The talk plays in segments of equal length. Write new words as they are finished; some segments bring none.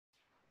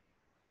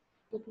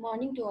Good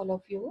morning to all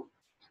of you.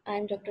 I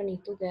am Dr.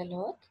 Neetu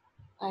Gehlot.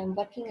 I am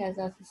working as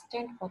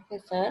Assistant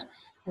Professor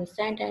in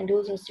St.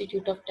 Andrews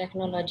Institute of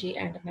Technology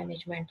and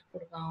Management,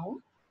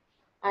 Gurgaon.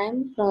 I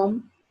am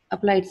from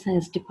Applied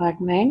Science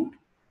Department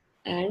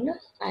and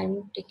I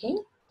am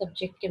taking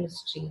subject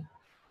chemistry.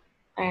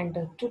 And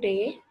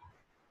today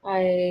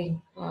I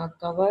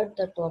covered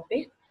the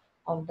topic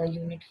of the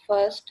unit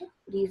first.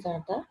 These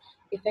are the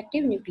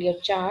effective nuclear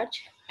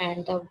charge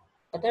and the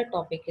other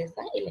topic is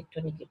the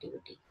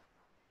electronegativity.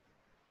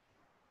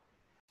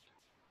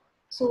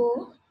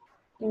 So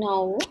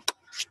now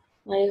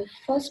my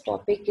first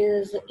topic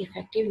is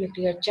effective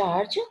nuclear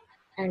charge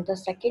and the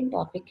second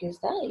topic is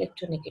the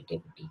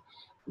electronegativity.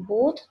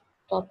 Both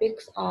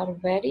topics are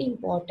very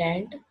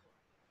important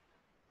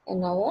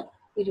in our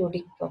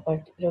periodic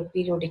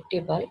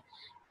table,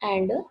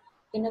 and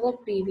in our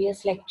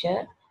previous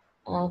lecture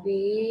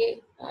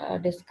we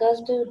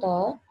discussed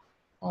the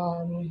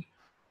um,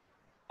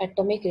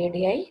 atomic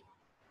radii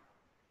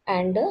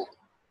and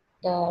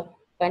the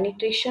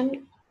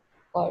penetration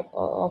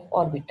of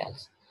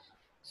orbitals.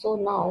 So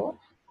now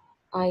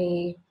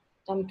I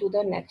come to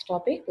the next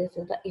topic. This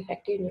is the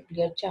effective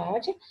nuclear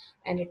charge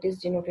and it is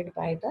denoted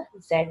by the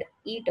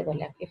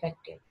ZEFF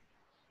effective.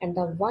 And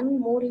the one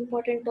more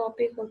important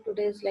topic of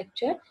today's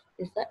lecture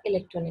is the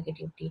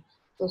electronegativity.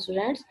 So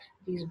students,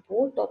 these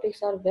both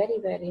topics are very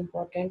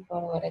important for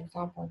our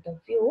exam point of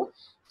view.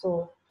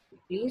 So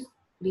please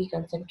be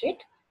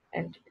concentrate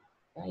and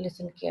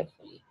listen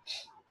carefully.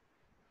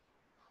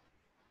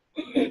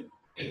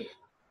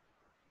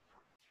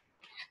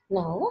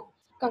 Now,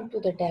 come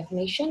to the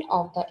definition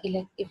of the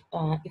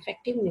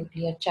effective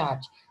nuclear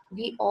charge.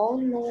 We all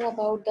know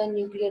about the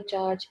nuclear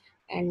charge,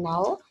 and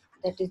now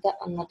that is the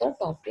another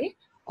topic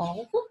of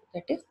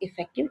that is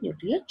effective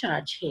nuclear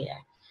charge here.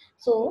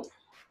 So,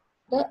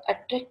 the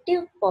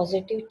attractive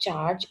positive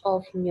charge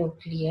of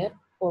nuclear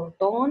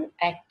proton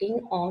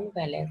acting on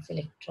valence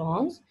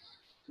electrons.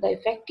 The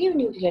effective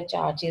nuclear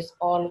charge is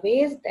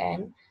always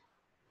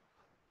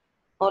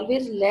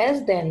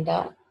less than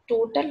the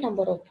total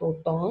number of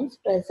protons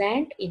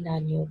present in a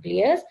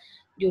nucleus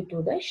due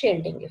to the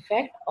shielding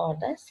effect or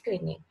the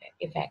screening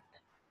effect.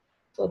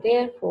 So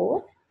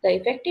therefore, the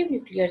effective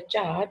nuclear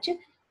charge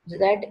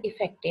Z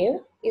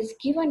effective is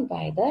given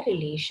by the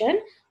relation,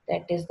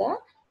 that is the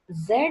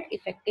Z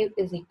effective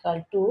is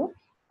equal to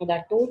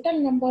the total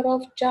number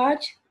of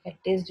charge, that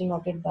is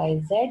denoted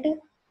by Z,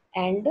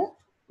 and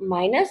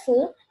minus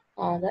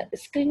the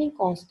screening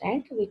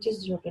constant, which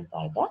is denoted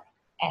by the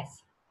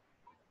S.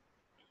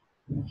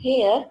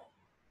 Here,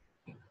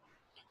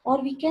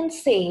 or we can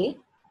say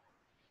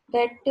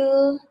that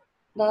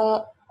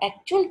the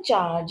actual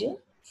charge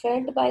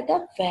felt by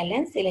the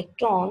valence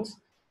electrons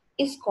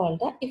is called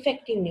the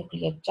effective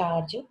nuclear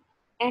charge,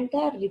 and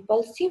the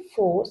repulsive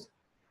force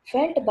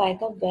felt by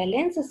the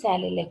valence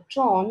shell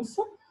electrons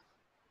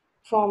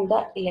from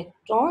the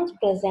electrons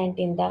present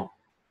in the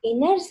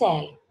inner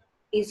shell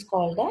is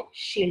called the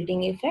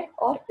shielding effect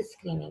or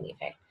screening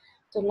effect.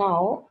 So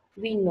now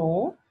we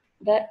know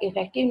the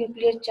effective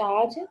nuclear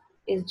charge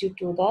is due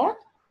to the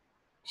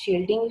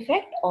shielding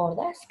effect or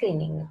the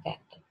screening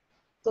effect.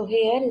 So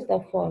here is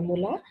the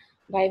formula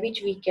by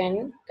which we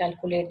can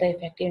calculate the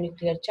effective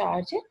nuclear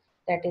charge,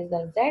 that is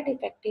the Z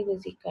effective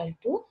is equal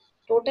to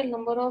total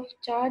number of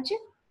charge,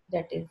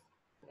 that is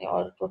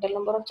or total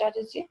number of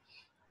charges Z,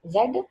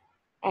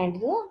 and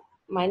the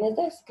minus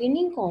the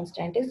screening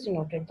constant is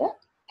denoted the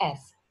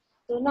S.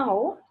 So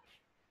now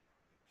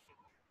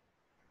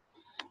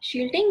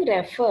shielding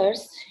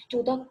refers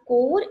to the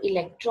core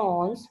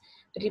electrons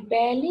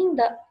repelling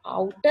the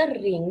outer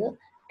ring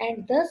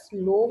and thus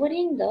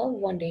lowering the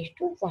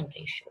 1:1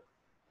 ratio.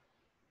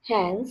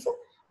 Hence,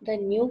 the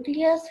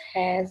nucleus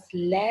has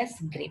less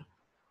grip,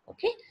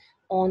 okay,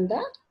 on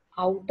the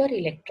outer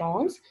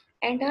electrons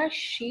and are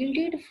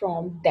shielded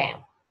from them.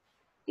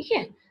 ठीक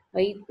है,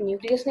 वही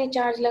nucleus ने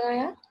charge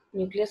लगाया,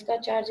 nucleus का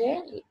charge है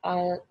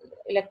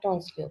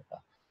electrons के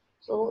ऊपर.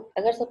 सो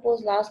अगर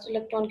सपोज लास्ट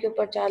इलेक्ट्रॉन के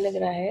ऊपर चार्ज लग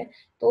रहा है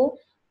तो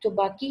जो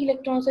बाकी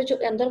इलेक्ट्रॉन्स है जो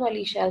अंदर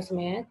वाली शेल्स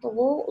में है तो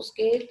वो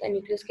उसके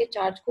न्यूक्लियस के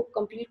चार्ज को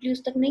कंप्लीटली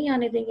उस तक नहीं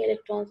आने देंगे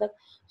इलेक्ट्रॉन तक.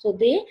 सो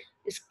दे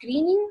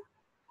स्क्रीनिंग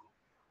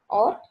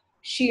और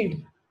shield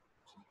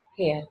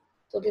here.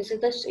 So this is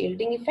the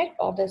shielding effect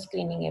or the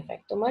screening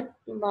effect. तो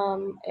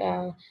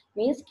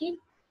मीन्स कि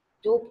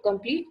जो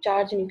कंप्लीट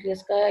चार्ज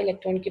न्यूक्लियस का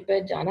इलेक्ट्रॉन के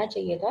पे जाना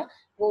चाहिए था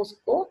वो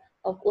उसको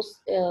अब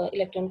उस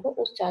इलेक्ट्रॉन को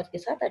उस चार्ज के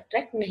साथ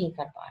अट्रैक्ट नहीं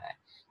कर पा रहा है.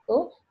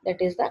 तो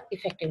that is the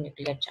effective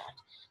nuclear charge.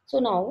 So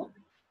now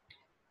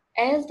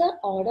as the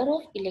order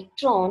of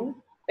electron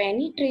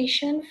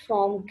penetration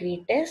from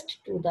greatest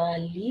to the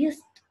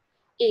least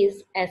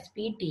is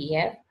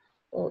SPDF.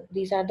 So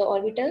these are the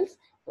orbitals.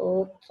 So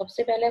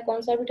सबसे पहले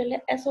कौन सा orbital है?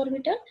 S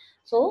orbital.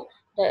 So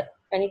the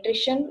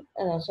penetration,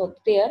 so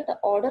there the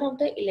order of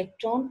the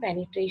electron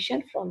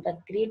penetration from the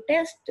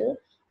greatest to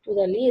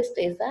the least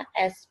is the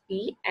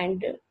SP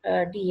and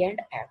D and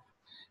F.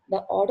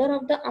 The order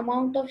of the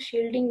amount of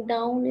shielding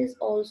down is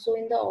also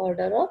in the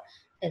order of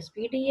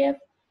SPDF.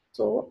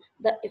 So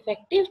the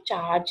effective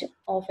charge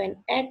of an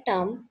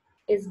atom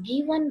is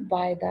given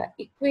by the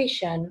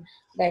equation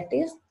that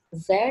is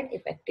Z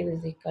effective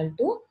is equal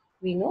to,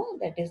 we know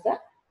that is the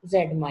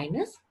Z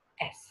minus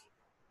S.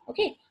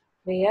 Okay,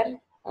 where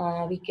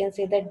we can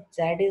say that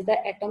Z is the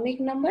atomic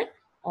number,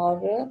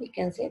 or we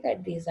can say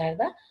that these are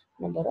the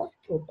number of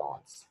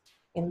protons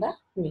in the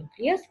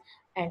nucleus,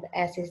 and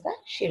S is the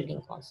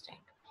shielding constant.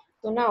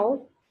 So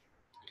now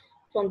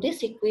from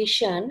this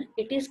equation,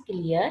 it is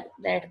clear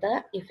that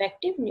the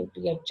effective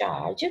nuclear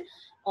charge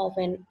of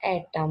an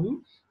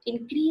atom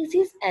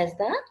increases as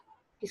the,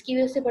 किसकी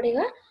वजह से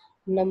बढ़ेगा,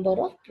 number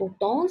of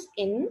protons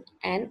in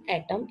an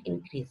atom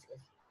increases.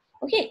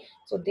 Okay,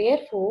 so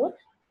therefore,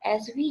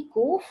 as we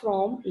go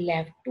from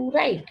left to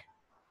right,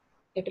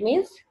 it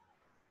means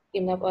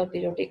in our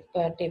periodic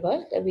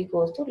table that we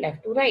go to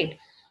left to right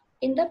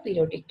in the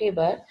periodic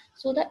table.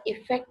 So the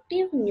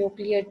effective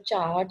nuclear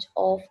charge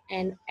of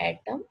an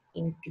atom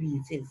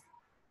increases.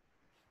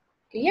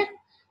 Clear?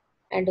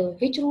 And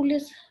which rule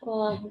is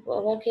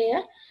work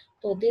here?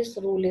 So this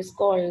rule is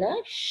called the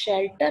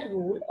shelter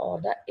rule, or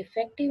the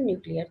effective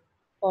nuclear,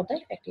 or the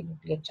effective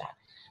nuclear charge.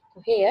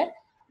 So here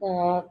here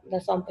are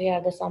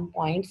the some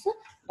points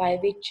by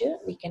which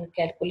we can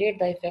calculate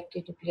the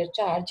effective nuclear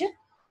charge.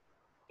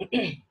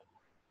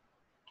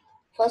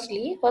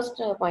 Firstly,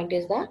 first point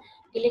is the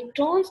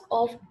electrons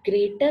of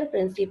greater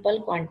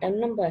principal quantum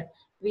number.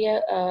 We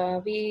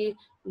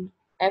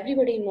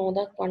everybody know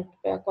the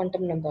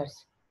quantum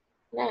numbers.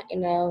 Now,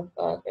 in 11th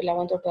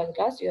or 12th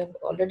class, you have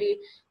already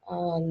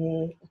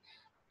um,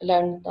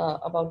 learned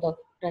about the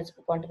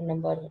principal quantum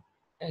number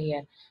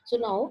here. So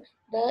now,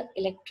 the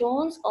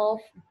electrons of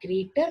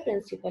greater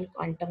principal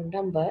quantum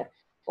number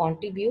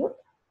contribute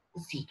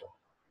 0.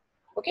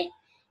 Okay.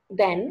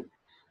 Then,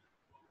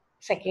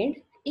 second,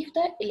 if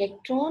the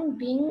electron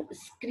being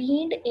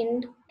screened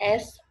in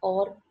S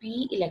or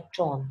P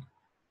electron,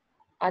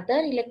 other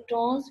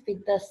electrons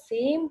with the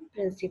same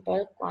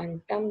principal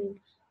quantum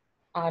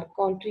are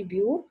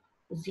contribute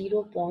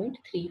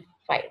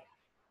 0.35.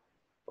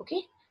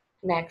 Okay,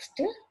 next,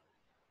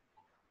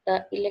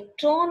 the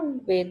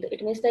electron with,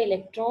 it means the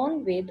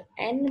electron with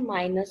n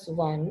minus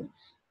 1,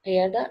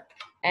 here the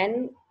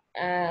n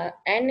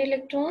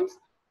electrons,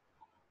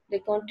 they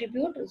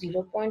contribute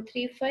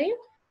 0.35,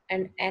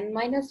 and n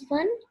minus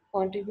 1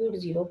 contribute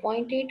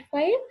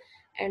 0.85,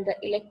 and the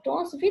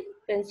electrons with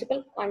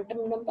principal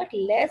quantum number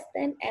less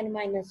than n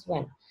minus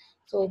 1,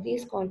 so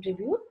these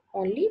contribute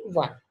only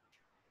 1.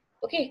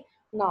 Okay,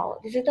 now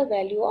this is the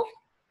value of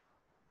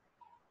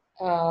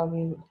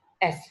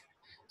S.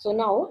 So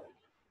now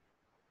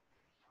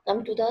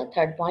come to the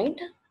third point.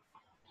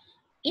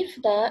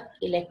 If the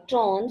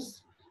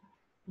electrons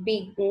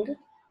being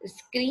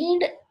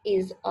screened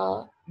is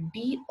a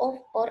D or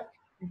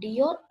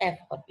F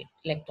orbit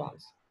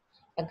electrons,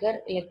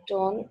 अगर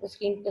electron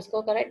screen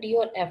किसको करा है, D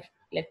और F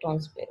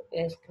electrons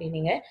पे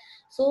screening है,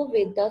 so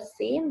with the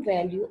same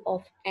value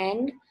of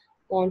n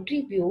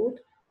contribute,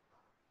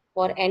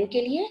 for n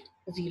के लिए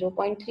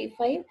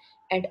 0.35,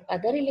 and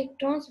other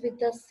electrons with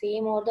the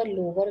same or the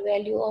lower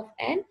value of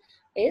n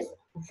is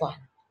 1.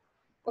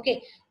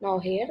 Okay, now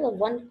here the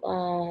one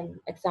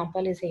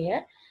example is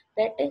here,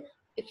 that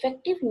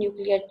effective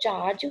nuclear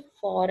charge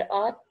for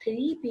a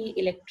 3p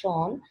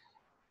electron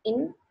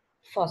in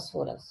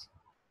phosphorus.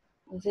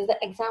 This is the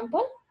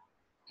example.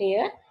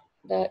 Here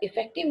the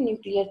effective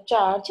nuclear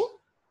charge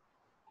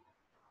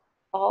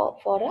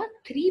for a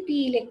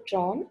 3p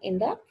electron in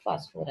the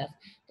phosphorus.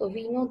 So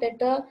we know that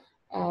the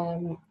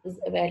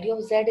value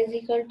of Z is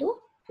equal to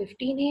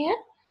 15 here,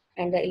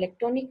 and the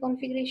electronic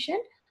configuration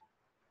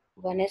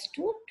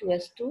 1s2,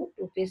 2s2,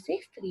 2p6,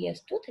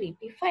 3s2,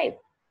 3p5.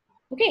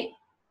 Okay.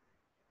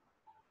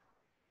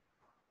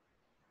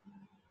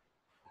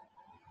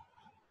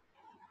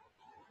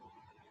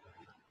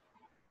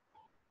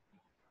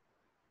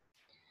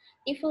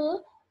 If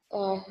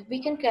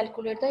we can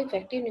calculate the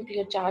effective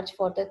nuclear charge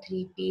for the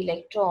 3p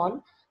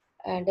electron,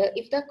 and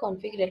if the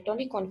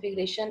electronic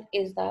configuration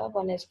is the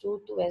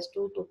 1s2,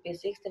 2s2,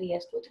 2p6,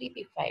 3s2,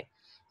 3p5.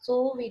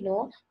 So we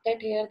know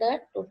that here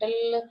the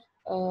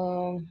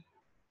total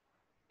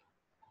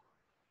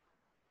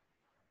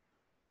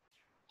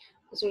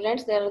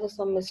students, there are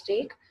some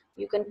mistake.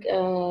 You can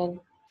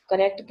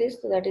correct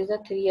this. So that is the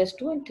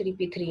 3s2 and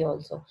 3p3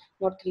 also,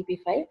 not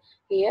 3p5.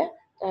 Here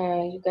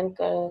you can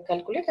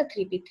calculate the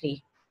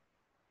 3p3.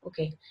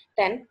 Okay.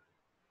 Then,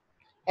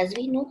 as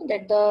we know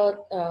that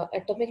the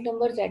atomic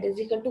number Z is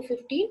equal to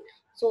 15,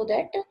 so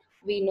that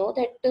we know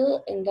that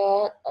in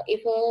the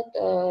if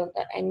the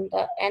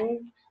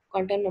n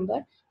quantum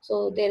number,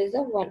 so there is a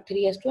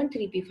 3s2 and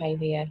 3p5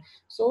 here.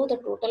 So the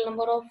total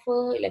number of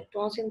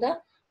electrons in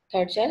the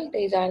third shell,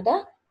 these are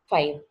the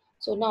 5.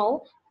 So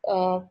now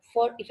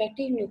for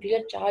effective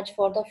nuclear charge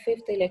for the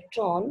fifth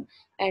electron,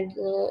 and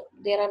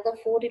there are the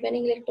 4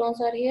 remaining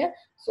electrons are here,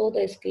 so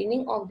the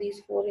screening of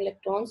these 4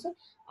 electrons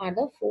are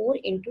the 4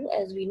 into,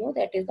 as we know,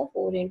 that is the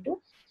 4 into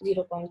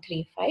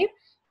 0.35,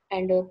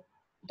 and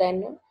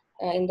then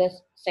in the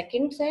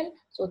second cell,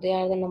 so there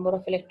are the number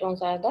of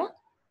electrons are the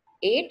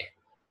 8,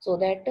 so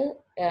that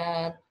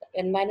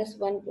n minus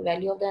 1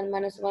 value of the n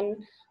minus 1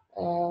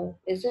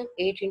 is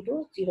 8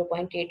 into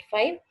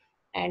 0.85,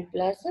 and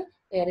plus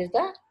here is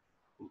the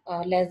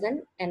less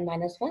than n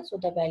minus 1, so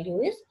the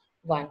value is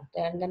 1.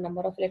 Then the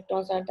number of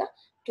electrons are the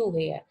 2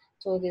 here.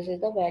 So this is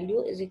the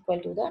value is equal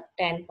to the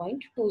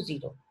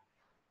 10.20.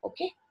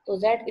 Okay, so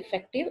Z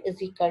effective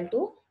is equal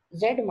to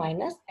Z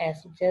minus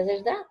S. Z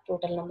is the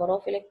total number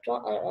of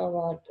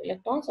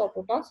electrons or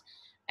protons,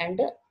 and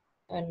the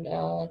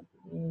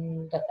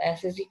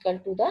S is equal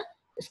to the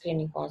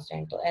screening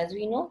constant. So as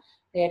we know,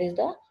 there is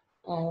the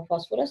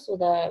phosphorus, so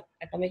the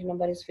atomic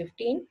number is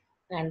 15,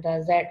 and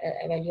the Z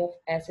value of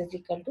S is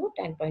equal to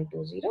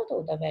 10.20,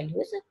 so the value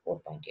is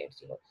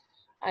 4.80.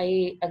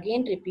 I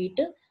again repeat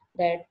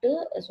that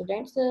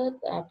students,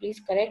 please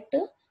correct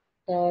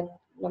the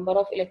number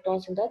of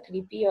electrons in the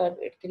 3p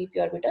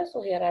orbital.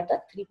 So here are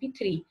the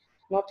 3p3,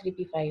 not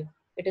 3p5.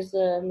 It is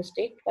a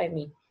mistake by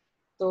me.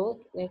 So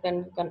you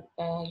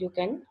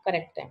can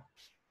correct them.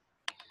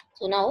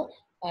 So now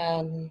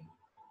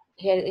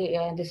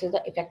here this is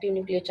the effective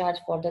nuclear charge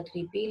for the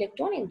 3p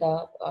electron in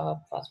the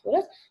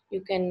phosphorus.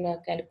 You can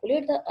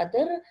calculate the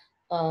other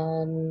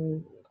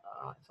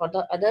for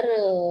the other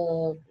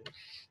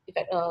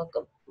effect,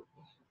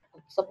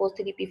 suppose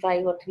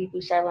 3p5 or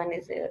 3p7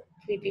 is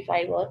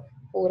 3p5 or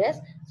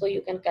 4s, so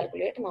you can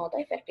calculate now the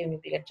effective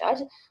nuclear charge.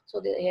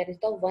 So here is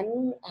the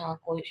one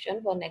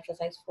question, one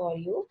exercise for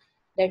you,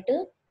 that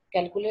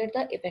calculate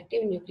the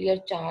effective nuclear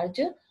charge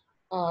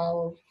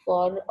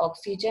for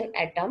oxygen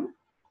atom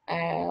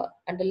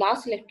and the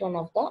last electron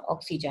of the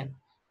oxygen.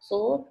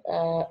 So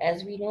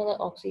as we know, the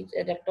oxygen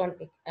electron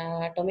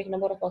atomic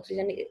number of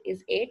oxygen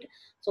is 8,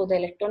 so the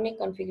electronic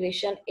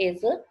configuration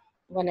is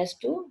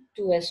 1s2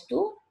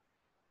 2s2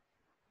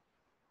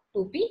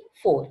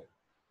 2p4.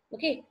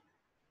 Okay,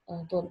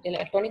 so the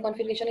electronic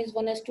configuration is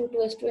 1s2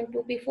 2s2 and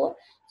 2p4.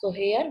 So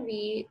here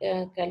we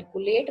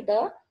calculate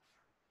the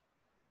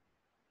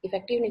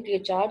effective nuclear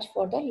charge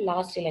for the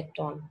last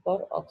electron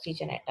for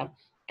oxygen atom,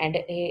 and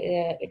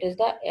it is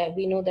the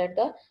we know that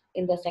the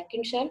in the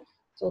second shell,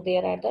 so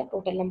there are the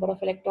total number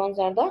of electrons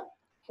are the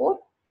 4.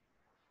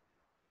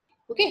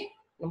 Okay,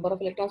 number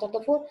of electrons are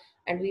the 4,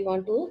 and we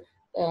want to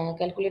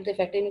calculate the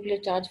effective nuclear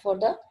charge for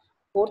the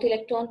fourth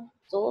electron.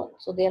 So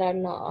there are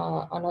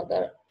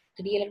another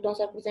 3 electrons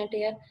are present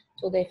here.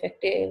 So the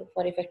effective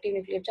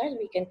nuclear charge,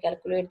 we can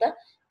calculate the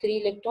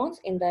 3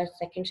 electrons in the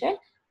second shell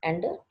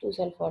and 2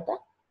 shell for the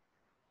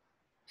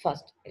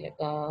first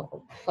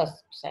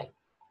first cell.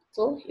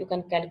 So you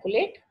can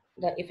calculate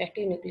the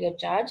effective nuclear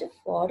charge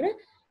for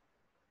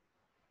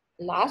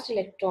last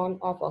electron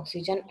of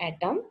oxygen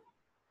atom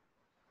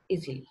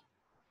easily.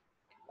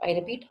 I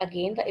repeat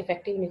again the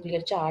effective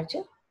nuclear charge.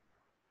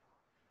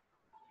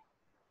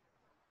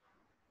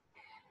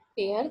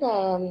 Here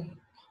the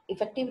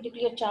effective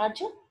nuclear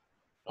charge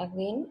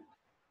again,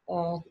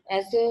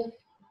 as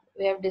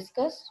we have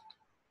discussed.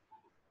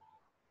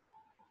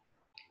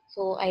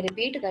 So I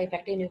repeat the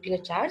effective nuclear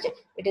charge.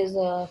 It is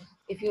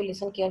if you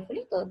listen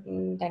carefully,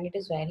 then it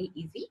is very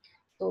easy.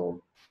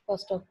 So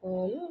first of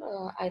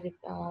all,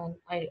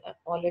 I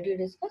already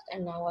discussed,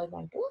 and now I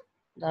want to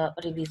the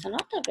revision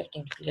of the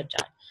effective nuclear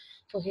charge.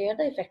 So here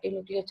the effective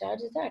nuclear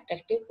charge is the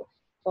attractive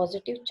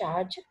positive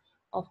charge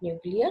of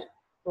nuclear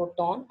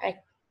proton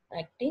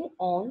acting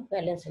on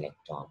valence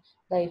electron.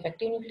 The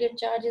effective nuclear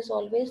charge is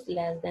always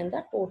less than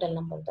the total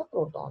number of the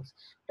protons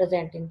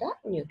present in the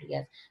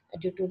nucleus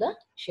due to the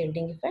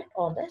shielding effect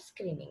or the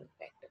screening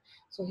effect.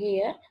 So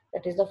here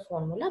that is the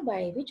formula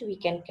by which we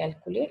can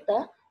calculate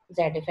the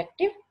Z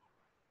effective.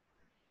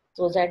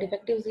 So Z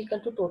effective is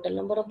equal to total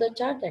number of the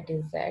charge, that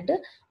is Z,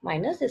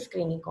 minus the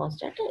screening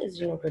constant is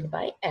denoted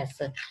by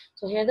S.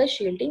 So here the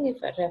shielding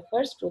effect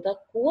refers to the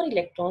core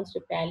electrons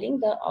repelling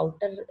the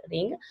outer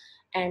ring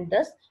and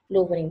thus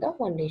lowering the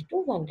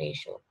 1:1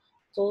 ratio.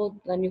 So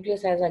the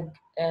nucleus has a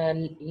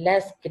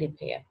less grip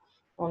here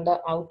on the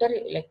outer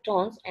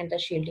electrons and the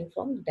shielding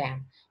from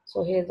them.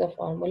 So here's the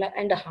formula,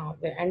 and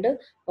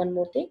one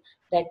more thing,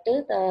 that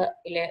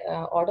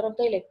the order of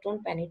the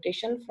electron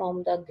penetration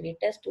from the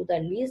greatest to the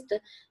least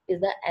is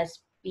the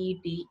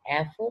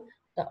SPDF.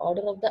 The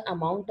order of the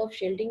amount of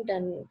shielding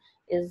done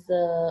is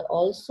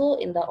also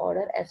in the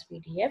order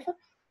SPDF.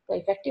 So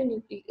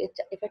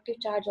effective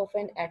charge of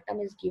an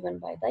atom is given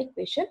by the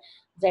equation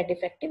Z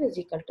effective is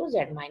equal to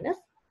Z minus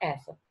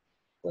S.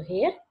 So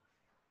here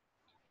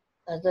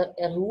the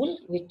a rule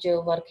which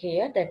work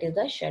here, that is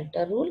the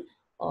shelter rule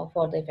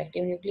for the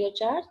effective nuclear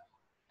charge,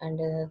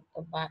 and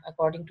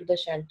according to the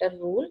shelter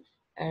rule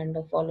and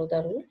follow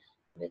the rule,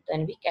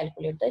 then we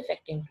calculate the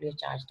effective nuclear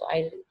charge. So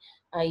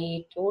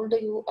I told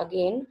you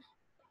again,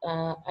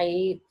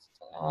 I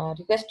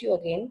request you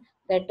again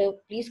that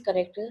please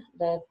correct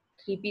the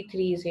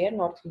 3p3 is here,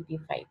 not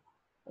 3p5.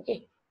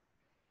 Okay,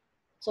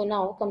 so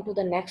now come to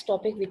the next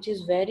topic, which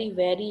is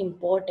very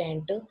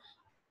important,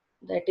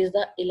 that is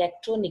the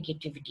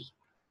electronegativity.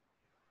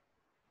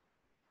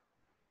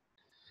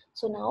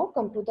 So now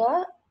come to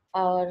the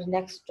our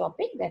next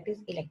topic, that is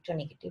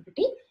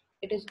electronegativity.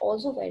 It is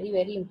also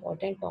very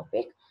important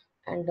topic,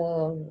 and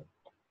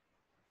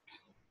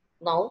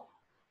now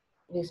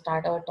we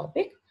start our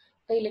topic.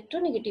 The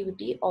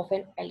electronegativity of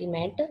an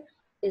element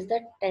is the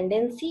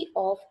tendency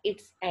of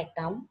its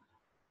atom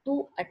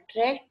to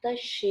attract the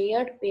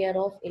shared pair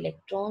of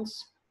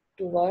electrons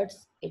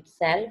towards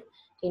itself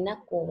in a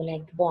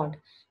covalent bond.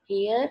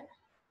 Here,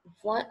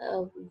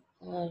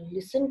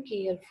 listen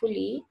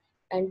carefully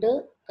and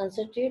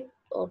concentrate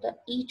on the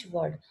each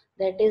word.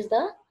 That is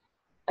the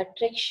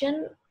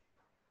attraction,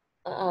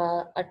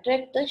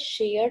 attract the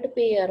shared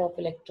pair of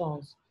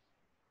electrons.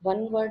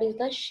 One word is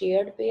the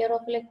shared pair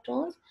of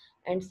electrons,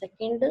 and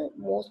second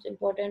most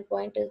important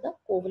point is the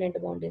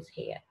covalent bond is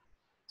here.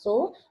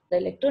 So the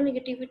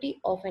electronegativity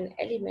of an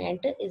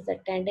element is the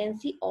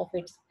tendency of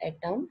its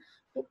atom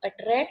to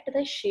attract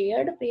the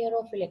shared pair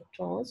of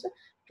electrons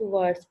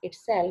towards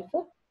itself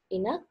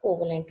in a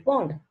covalent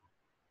bond.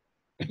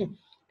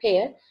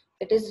 Here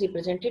it is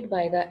represented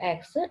by the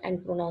X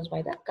and pronounced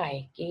by the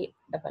chi,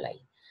 K-I-I.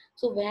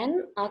 So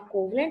when a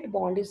covalent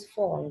bond is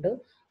formed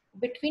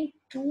between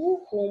two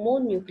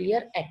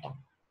homonuclear atoms,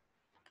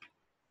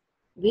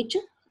 which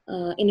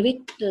in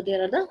which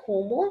there are the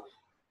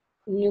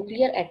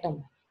homonuclear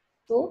atom.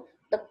 So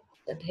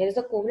here is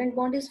a covalent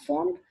bond is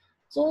formed.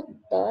 So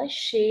the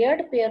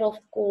shared pair of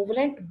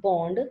covalent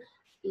bond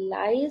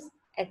lies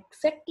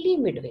exactly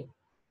midway.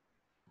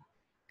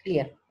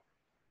 Clear?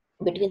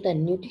 Between the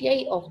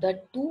nuclei of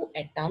the two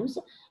atoms,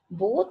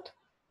 both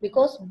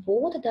because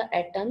both the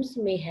atoms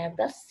may have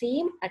the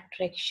same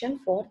attraction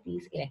for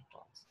these electrons.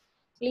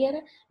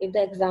 Clear? If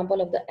the example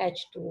of the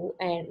H2,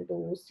 N2,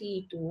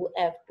 C2,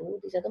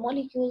 F2, these are the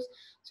molecules.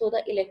 So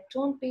the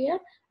electron pair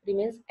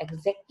remains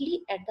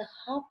exactly at the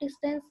half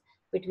distance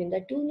between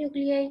the two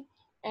nuclei,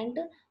 and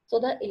so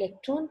the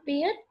electron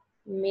pair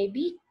may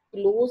be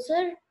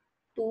closer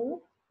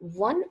to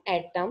one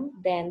atom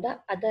than the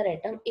other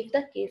atom if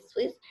the case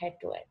is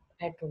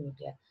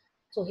heteronuclear.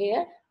 So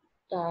here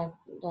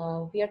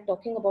we are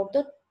talking about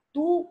the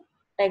two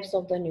types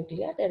of the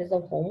nuclear. There is a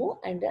homo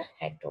and a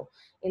hetero.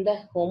 In the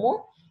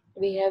homo,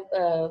 we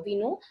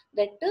know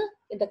that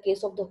in the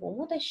case of the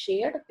homo, the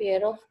shared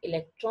pair of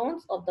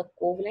electrons of the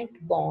covalent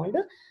bond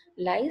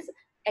lies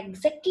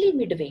exactly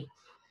midway.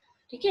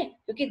 ठीक है,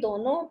 क्योंकि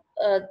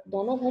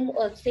दोनों home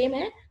same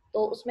है,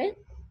 तो उसमें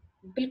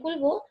बिल्कुल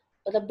वो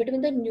मतलब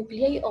between the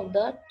nuclei of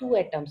the two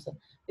atoms,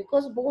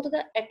 because both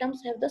the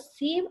atoms have the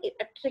same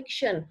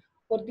attraction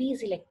for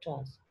these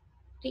electrons.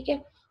 ठीक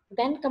है.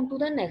 Then come to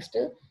the next,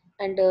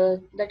 and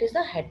that is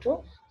the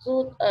hetero.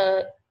 So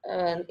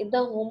in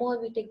the homo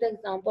we take the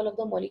example of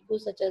the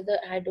molecules such as the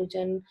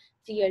hydrogen,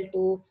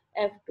 Cl2,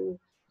 F2.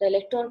 The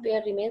electron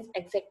pair remains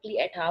exactly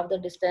at half the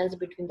distance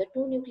between the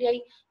two nuclei,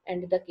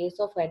 and in the case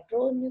of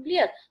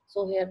heteronuclear,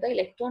 so here the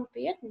electron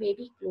pair may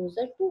be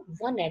closer to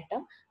one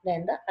atom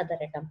than the other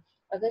atom.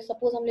 अगर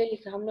suppose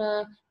हम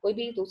कोई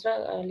भी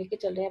दूसरा लेके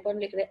चल रहे हैं, अपन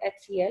लिख रहे हैं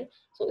HCl,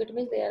 so it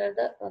means there are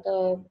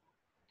the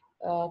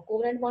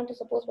covalent bond is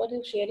suppose what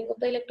is sharing of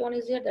the electron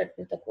is here, that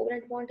means the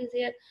covalent bond is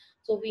here.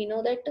 So we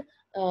know that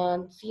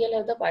Cl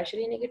has the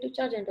partially negative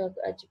charge and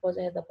H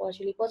has the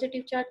partially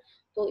positive charge.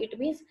 So it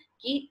means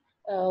कि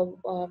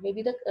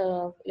maybe the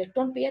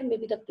electron pair may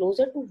be the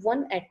closer to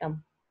one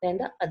atom than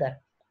the other.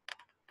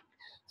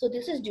 So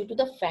this is due to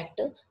the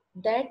fact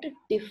that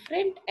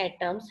different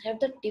atoms have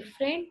the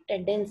different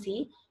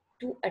tendency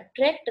to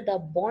attract the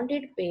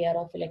bonded pair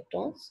of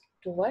electrons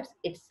towards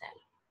itself.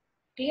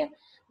 Clear?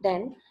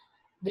 Then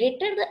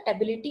greater the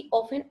ability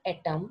of an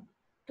atom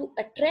to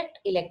attract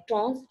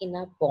electrons in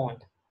a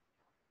bond,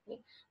 okay,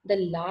 the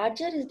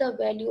larger is the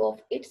value of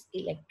its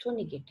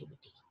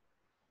electronegativity.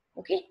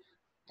 Okay,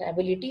 the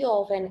ability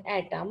of an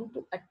atom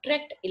to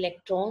attract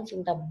electrons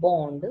in the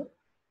bond,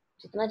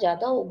 जितना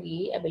ज्यादा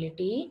होगी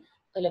ability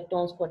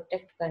electrons को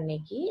attract करने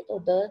की, तो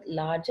the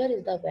larger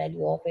is the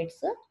value of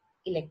its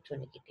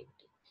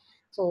electronegativity.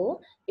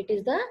 So it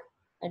is the,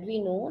 and we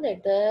know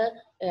that the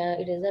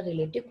it is a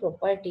relative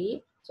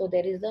property. So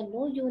there is a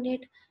no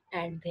unit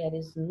and there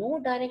is no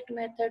direct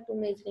method to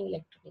measuring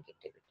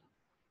electronegativity.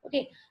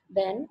 Okay,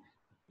 then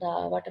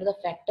what are the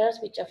factors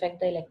which affect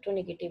the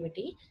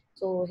electronegativity?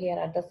 So here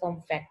are the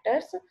some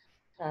factors,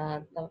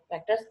 the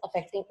factors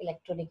affecting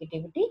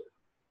electronegativity.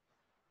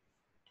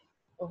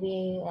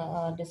 We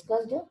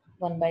discussed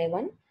one by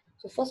one.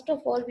 So first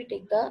of all, we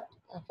take the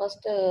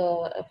first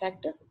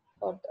factor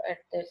for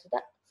there's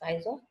the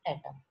size of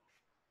atom.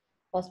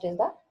 First is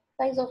the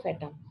size of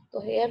atom. So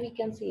here we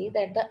can see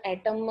that the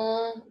atom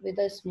with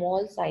a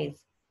small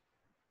size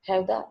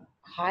have the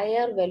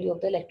higher value of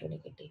the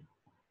electronegativity.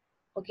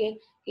 Okay,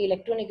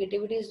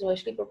 electronegativity is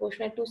inversely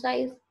proportional to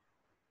size.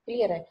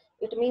 Clear है?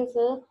 It means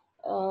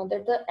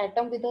that the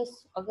atom with a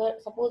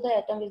अगर suppose the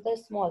atom is the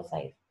small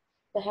size,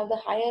 they have the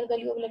higher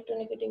value of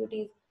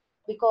electronegativity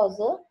because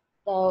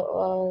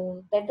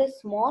that the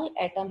small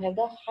atom have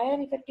the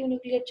higher effective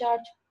nuclear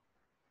charge.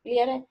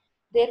 Clear है?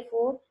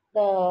 Therefore,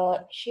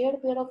 the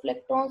shared pair of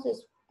electrons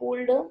is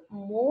pulled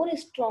more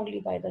strongly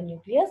by the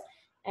nucleus,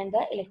 and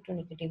the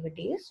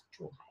electronegativity is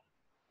too high.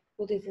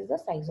 So this is the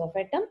size of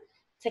atom.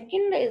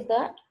 Second is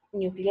the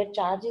nuclear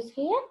charge is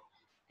here.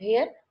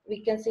 Here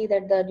we can see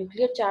that the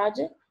nuclear charge,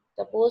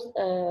 suppose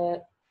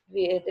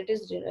it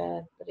is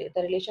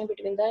the relation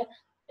between the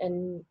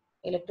and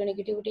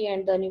electronegativity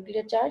and the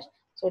nuclear charge.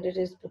 So it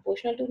is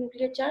proportional to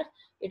nuclear charge.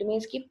 It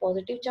means कि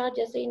positive charge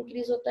जैसे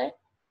increase होता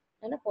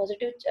है ना,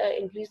 positive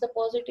increase the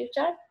positive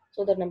charge,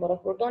 so the number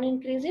of proton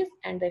increases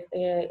and the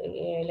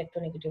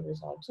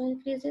electronegativity also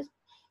increases.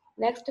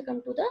 Next,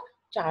 come to the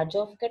charge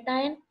of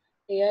cation.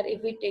 Here,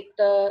 if we take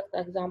the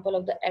example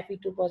of the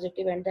Fe2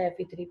 positive and the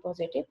Fe3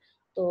 positive,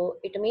 so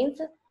it means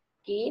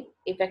कि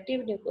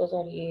effective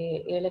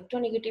sorry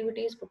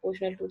electronegativity is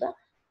proportional to the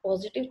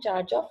positive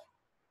charge of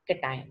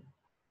cation.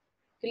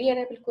 Clear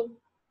है बिल्कुल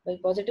भाई,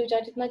 positive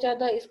charge जितना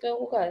ज्यादा इसका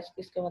होगा,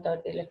 इसका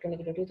मतलब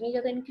इलेक्ट्रोनेगेटिविटी उतनी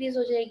ज्यादा इंक्रीज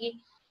हो जाएगी.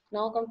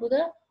 Now come to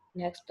the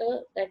next,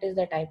 that is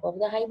the type of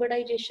the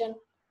hybridisation.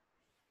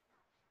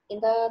 In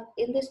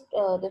this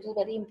that is a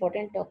very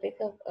important topic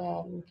of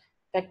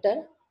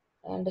factor.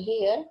 And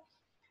here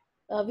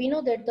we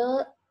know that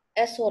the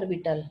s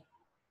orbital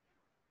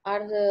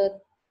are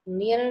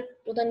nearer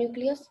to the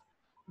nucleus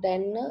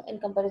than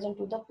in comparison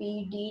to the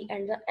p, d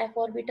and the f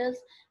orbitals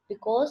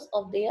because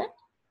of their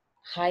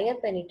higher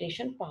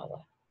penetration power.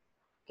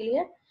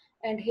 Clear?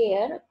 And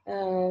here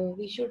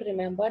we should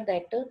remember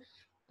that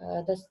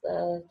this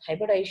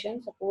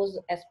hybridization, suppose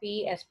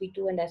sp,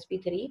 sp2 and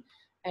sp3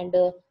 and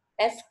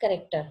s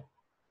character,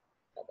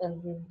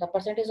 the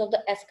percentage of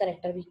the S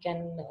character we can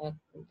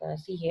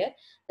see here,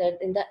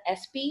 that in the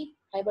SP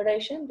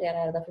hybridization there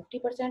are the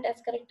 50%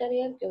 S character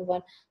here,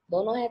 one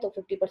दोनों है तो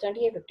 50%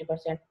 ये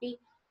 50% P.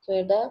 So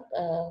if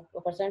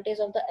the percentage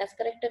of the S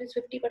character is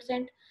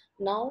 50%,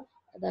 now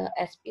the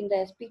SP in the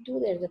SP2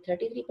 there is a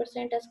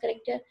 33% S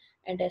character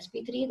and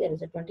SP3 there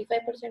is a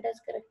 25% S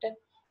character.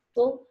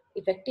 So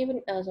effective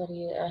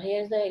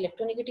here is the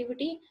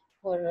electronegativity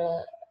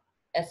for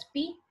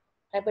SP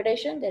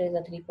hybridization there is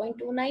a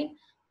 3.29.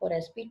 For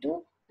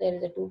sp2 there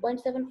is a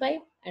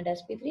 2.75 and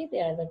sp3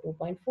 there are the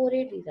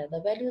 2.48. These are the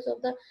values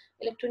of the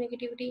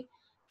electronegativity.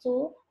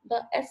 So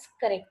the S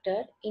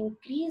character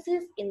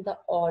increases in the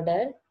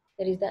order,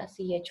 there is the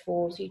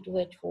CH4,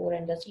 C2H4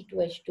 and the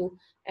C2H2,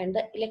 and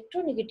the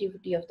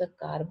electronegativity of the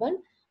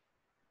carbon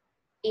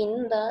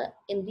in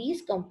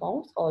these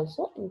compounds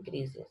also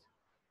increases.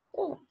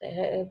 So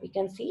we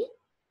can see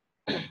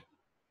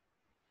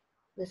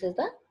this is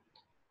the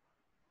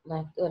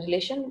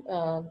relation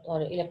or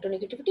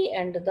electronegativity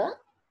and the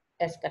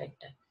S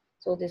character.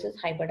 So this is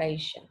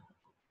hybridization,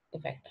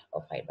 effect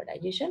of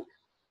hybridization.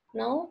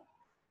 Now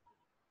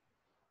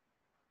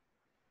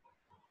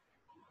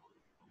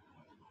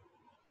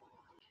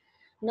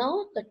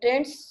the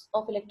trends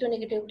of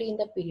electronegativity in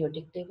the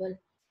periodic table.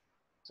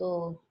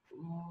 So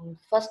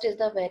first is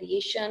the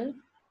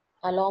variation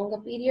along a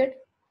period.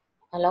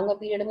 Along a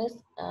period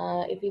means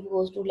if it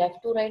goes to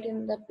left to right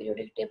in the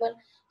periodic table,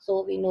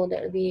 so we know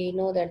that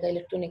the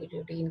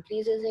electronegativity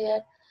increases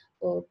here.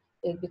 So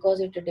because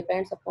it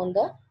depends upon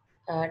the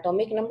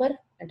atomic number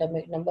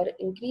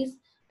increase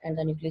and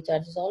the nuclear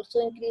charges also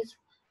increase.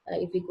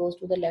 If it goes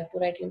to the left to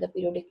right in the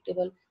periodic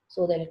table,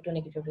 so the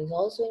electronegativity is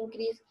also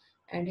increase.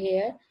 And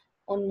here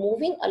on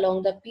moving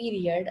along the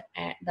period,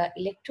 the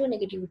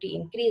electronegativity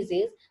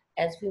increases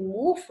as we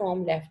move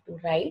from left to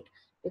right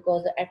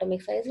because the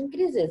atomic size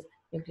increases,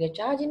 nuclear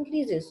charge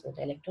increases, so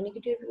the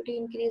electronegativity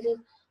increases.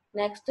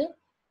 Next,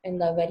 in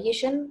the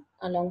variation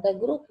along the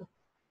group,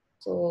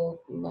 so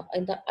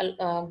in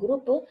the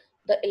group,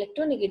 the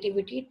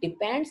electronegativity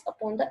depends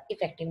upon the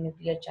effective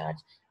nuclear charge,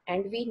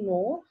 and we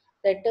know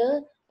that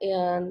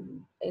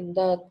in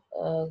the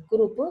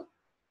group,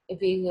 if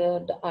we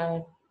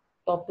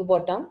top to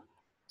bottom,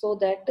 so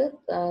that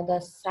the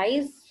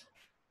size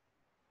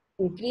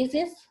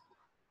increases,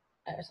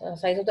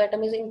 size of the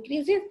atom is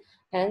increases,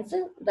 hence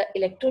the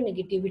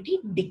electronegativity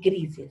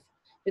decreases.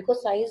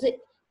 Because size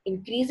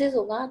increases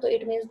होगा तो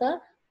it means the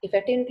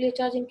effective nuclear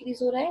charge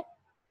increase हो रहा है,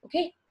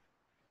 okay,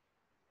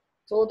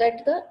 so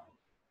that the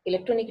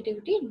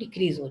electronegativity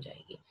decrease हो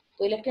जाएगी.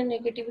 तो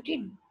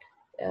electronegativity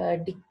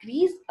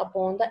decrease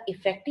upon the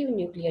effective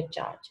nuclear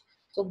charge.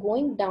 So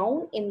going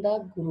down in the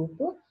group,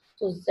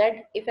 so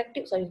Z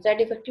effective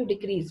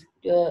decrease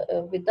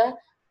with the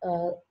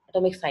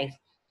atomic size.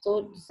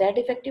 So Z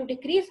effective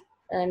decrease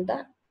and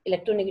the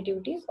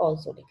electronegativity is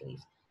also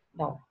decrease.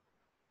 Now,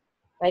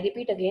 I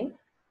repeat again,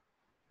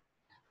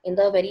 in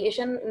the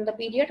variation in the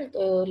period,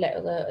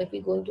 if we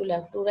go to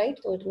left to right,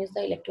 so it means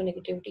the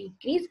electronegativity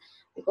increase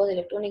because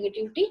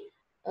electronegativity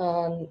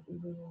um,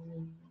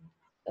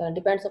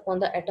 depends upon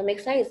the atomic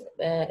size.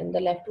 In the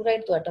left to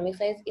right, so atomic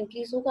size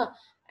increase hoga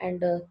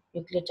and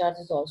nuclear charge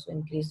is also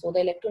increase. So the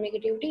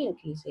electronegativity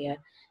increase here.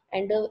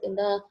 And in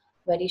the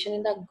variation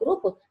in the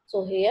group,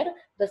 so here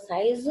the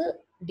size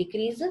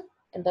decrease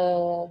in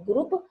the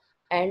group,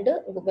 and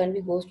when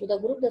we goes to the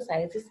group, the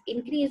size is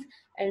increase.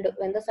 And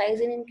when the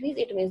size is increase,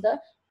 it means the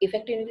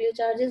effective nuclear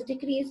charge is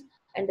decrease,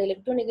 and the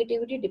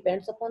electronegativity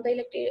depends upon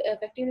the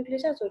effective nuclear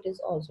charge, so it is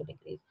also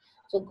decrease.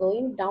 So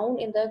going down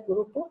in the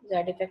group,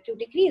 Z effective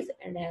decrease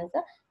and has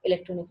the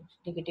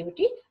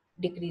electronegativity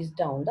decrease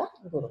down the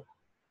group.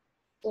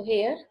 So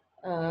here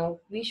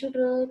we should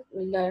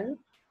learn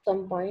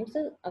some points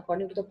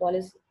according to the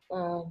Pauling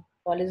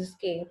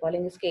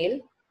scale.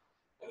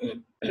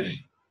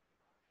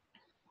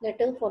 That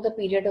for the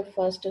period of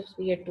first,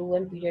 period 2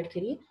 and period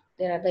 3,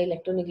 there are the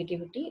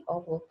electronegativity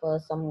of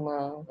some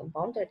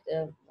compound that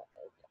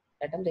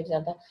atom. These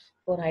are the,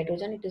 for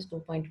hydrogen it is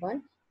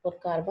 2.1, for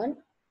carbon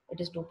it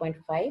is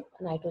 2.5,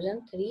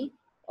 nitrogen 3,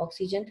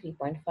 oxygen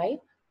 3.5,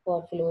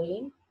 for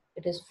fluorine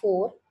it is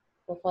 4,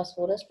 for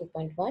phosphorus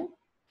 2.1,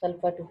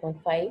 sulfur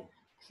 2.5,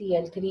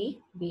 Cl3,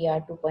 Br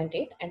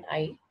 2.8, and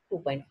I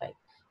 2.5.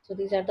 So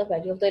these are the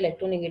value of the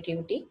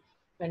electronegativity,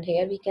 and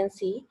here we can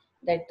see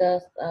that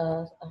the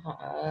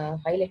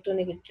high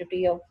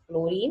electronegativity of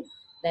fluorine,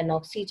 then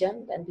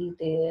oxygen, then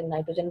the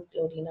nitrogen,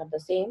 chlorine are the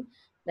same,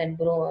 then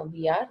Br,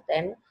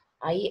 then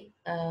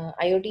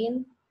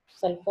iodine,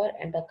 sulfur,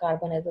 and the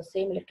carbon has the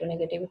same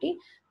electronegativity,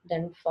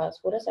 then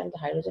phosphorus and the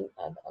hydrogen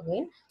are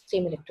again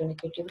same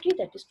electronegativity,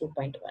 that is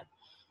 2.1.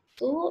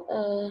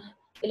 So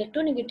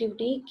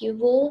electronegativity give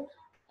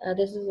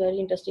this is very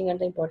interesting and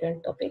the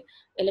important topic.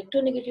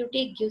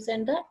 Electronegativity gives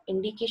an the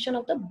indication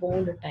of the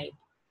bond type.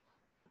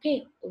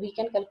 Okay, we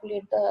can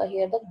calculate the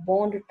here the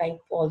bond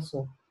type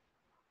also,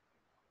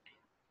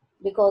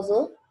 because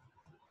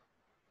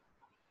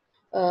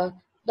uh,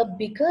 the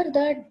bigger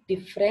the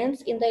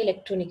difference in the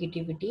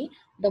electronegativity,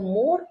 the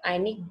more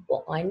ionic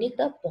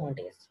the bond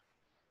is.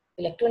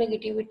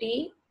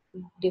 Electronegativity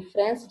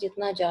difference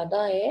जितना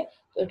ज़्यादा है,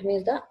 तो it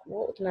means the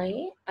वो उतना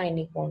ही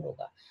ionic bond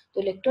होगा.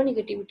 तो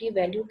electronegativity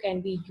value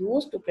can be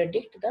used to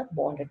predict the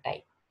bond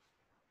type.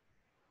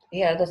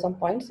 Here are the some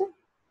points.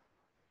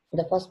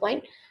 The first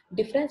point,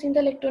 difference in the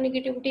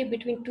electronegativity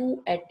between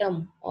two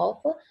atoms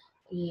of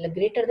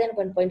greater than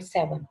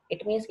 1.7.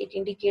 It means it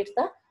indicates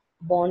the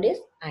bond is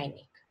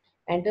ionic.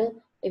 And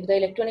if the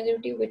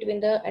electronegativity between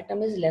the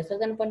atom is lesser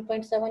than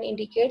 1.7,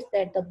 indicates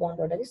that the bond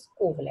order is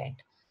covalent.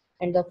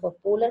 And the for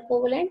polar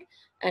covalent,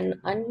 an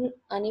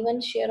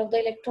uneven share of the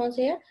electrons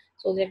here.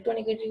 So the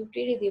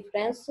electronegativity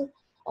difference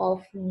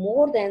of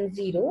more than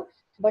 0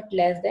 but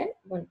less than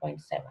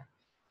 1.7.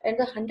 And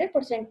the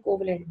 100%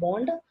 covalent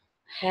bond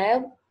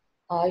have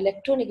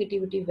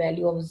electronegativity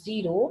value of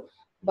 0,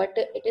 but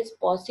it is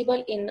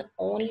possible in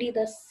only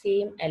the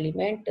same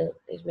element.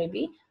 It may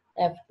be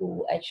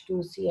F2, H2,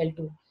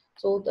 Cl2.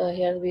 So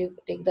here we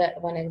take the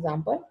one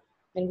example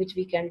in which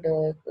we can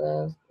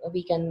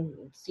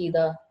see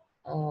the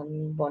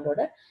bond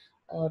order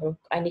or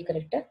ionic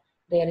character.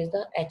 There is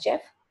the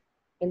HF.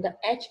 In the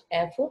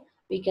HF,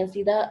 we can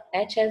see the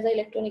H has the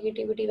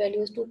electronegativity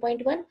value is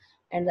 2.1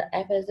 and the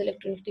F has the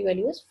electronegativity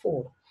value is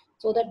 4.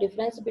 So the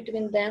difference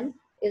between them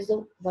is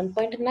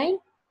 1.9.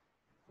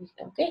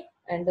 Okay,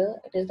 and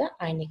it is the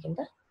ionic in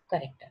the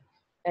character.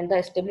 And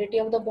the stability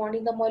of the bond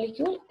in the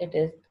molecule, it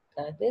is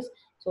this.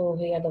 So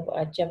here the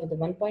HF is the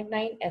 1.9,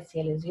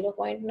 HCl is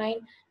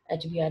 0.9,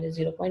 HBr is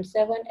 0.7,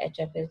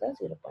 HF is the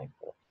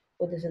 0.4.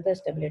 So this is the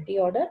stability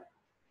order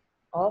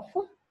of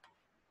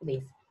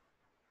this.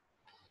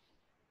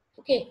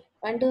 Okay,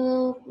 and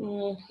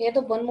here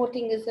the one more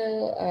thing is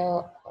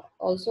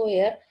also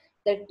here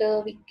that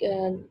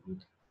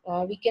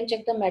we can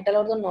check the metal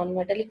or the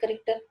non-metallic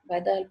character by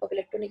the help of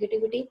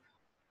electronegativity.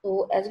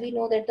 So as we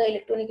know that the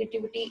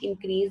electronegativity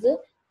increase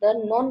the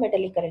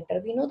non-metallic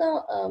character. We know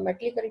the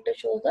metallic character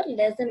shows the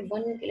less than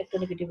 1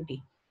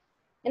 electronegativity.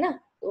 है ना?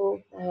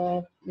 So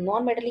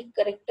non-metallic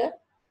character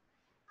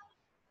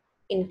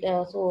in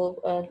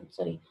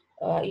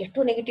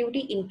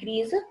electronegativity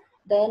increase,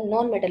 the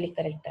non-metallic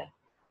character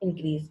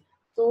increase.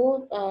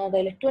 So the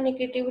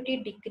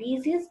electronegativity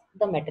decreases,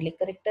 the metallic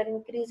character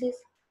increases.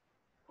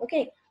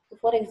 Okay, so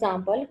for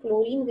example,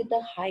 chlorine with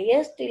the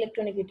highest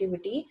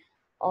electronegativity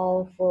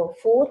of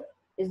 4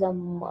 is the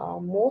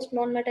most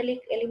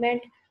non-metallic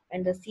element,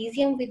 and the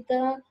cesium with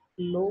the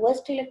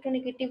lowest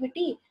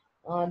electronegativity,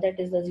 that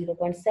is the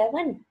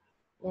 0.7,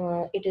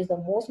 it is the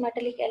most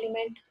metallic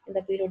element in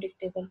the periodic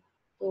table.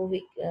 So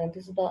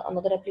this is the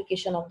another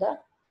application of the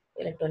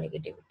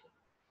electronegativity.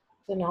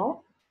 So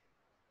now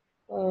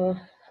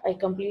I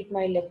complete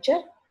my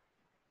lecture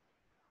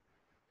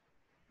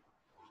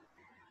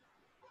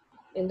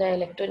in the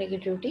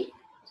electronegativity.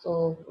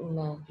 So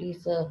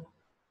please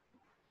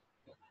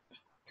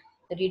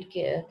read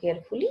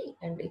carefully,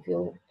 and if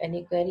you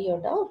any query or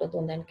doubt,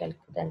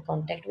 then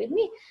contact with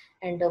me.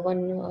 And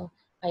one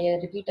I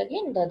repeat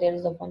again, there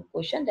is a one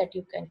question that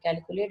you can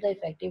calculate the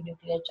effective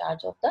nuclear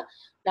charge of the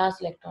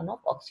last electron of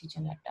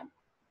oxygen atom.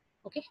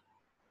 Okay,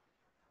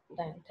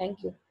 then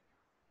thank you.